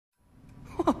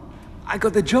I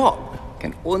got the job.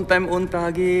 Can own time, own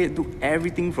target, do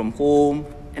everything from home,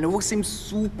 and the work seems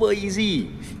super easy.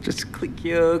 Just click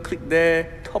here, click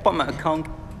there, top up my account,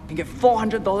 and get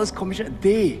 $400 commission a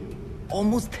day.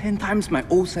 Almost 10 times my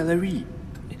old salary.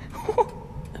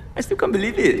 I still can't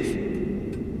believe it.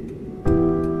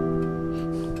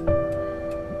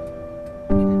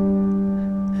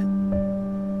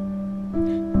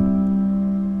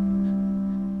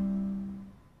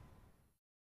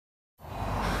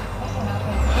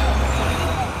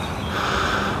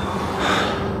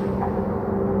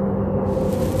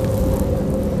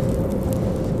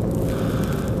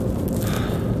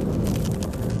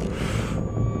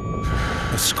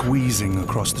 Squeezing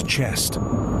across the chest,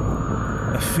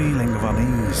 a feeling of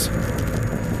unease.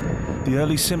 The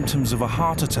early symptoms of a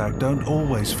heart attack don't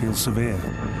always feel severe,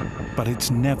 but it's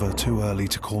never too early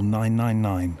to call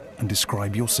 999 and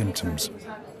describe your symptoms.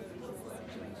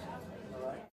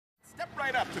 Step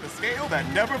right up to the scale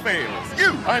that never fails.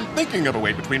 I'm thinking of a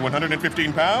weight between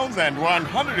 115 pounds and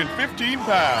 115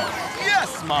 pounds.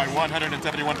 Yes, my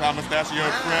 171-pound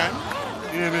mustachioed friend.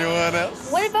 Anyone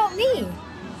else? What about me?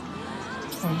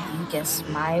 Can you guess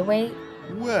my weight?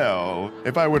 Well,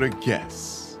 if I were to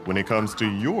guess, when it comes to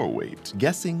your weight,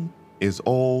 guessing is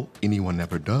all anyone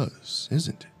ever does,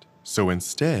 isn't it? So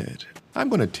instead, I'm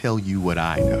going to tell you what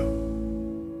I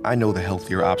know. I know the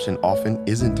healthier option often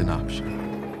isn't an option.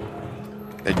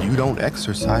 That you don't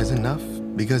exercise enough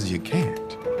because you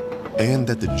can't. And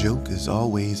that the joke is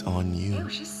always on you. Ew,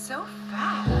 she's so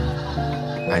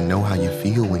fat. I know how you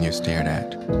feel when you're stared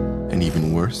at. And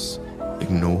even worse,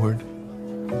 ignored.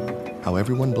 How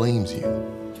everyone blames you,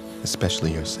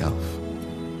 especially yourself.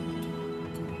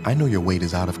 I know your weight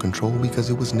is out of control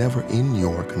because it was never in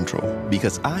your control.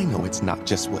 Because I know it's not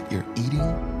just what you're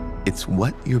eating, it's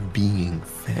what you're being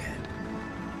fed.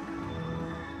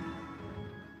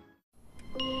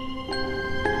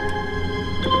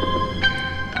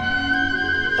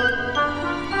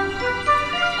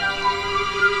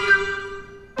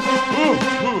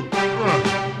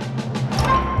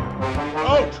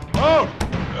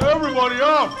 Everybody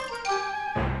up!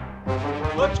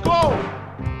 Let's go!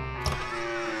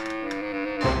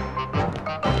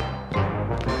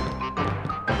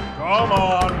 Come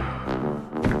on!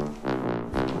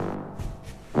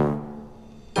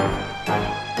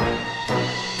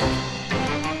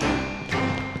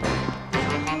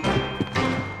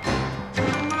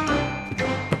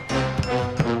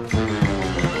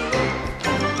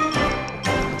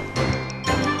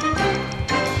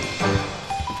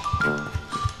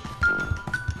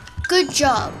 Good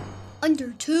job.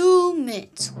 Under 2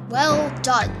 minutes. Well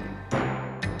done.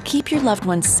 Keep your loved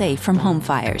ones safe from home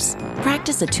fires.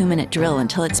 Practice a 2-minute drill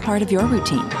until it's part of your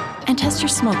routine. And test your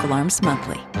smoke alarms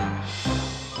monthly.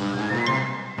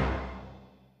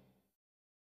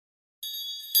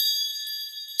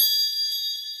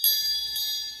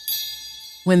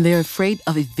 When they're afraid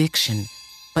of eviction,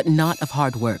 but not of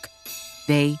hard work,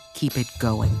 they keep it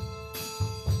going.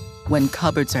 When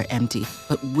cupboards are empty,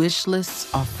 but wish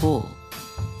lists are full,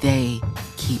 they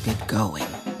keep it going.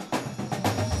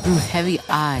 Through heavy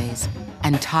eyes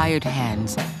and tired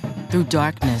hands, through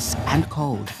darkness and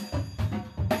cold,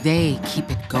 they keep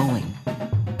it going.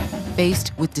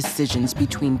 Faced with decisions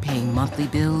between paying monthly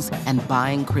bills and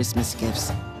buying Christmas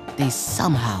gifts, they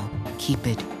somehow keep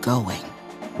it going.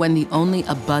 When the only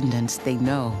abundance they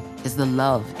know is the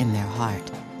love in their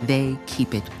heart, they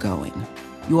keep it going.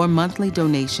 Your monthly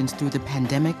donations through the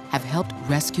pandemic have helped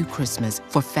rescue Christmas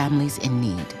for families in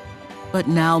need. But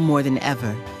now more than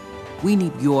ever, we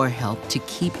need your help to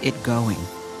keep it going.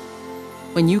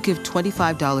 When you give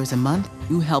 $25 a month,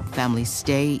 you help families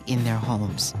stay in their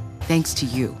homes. Thanks to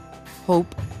you,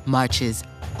 hope marches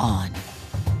on.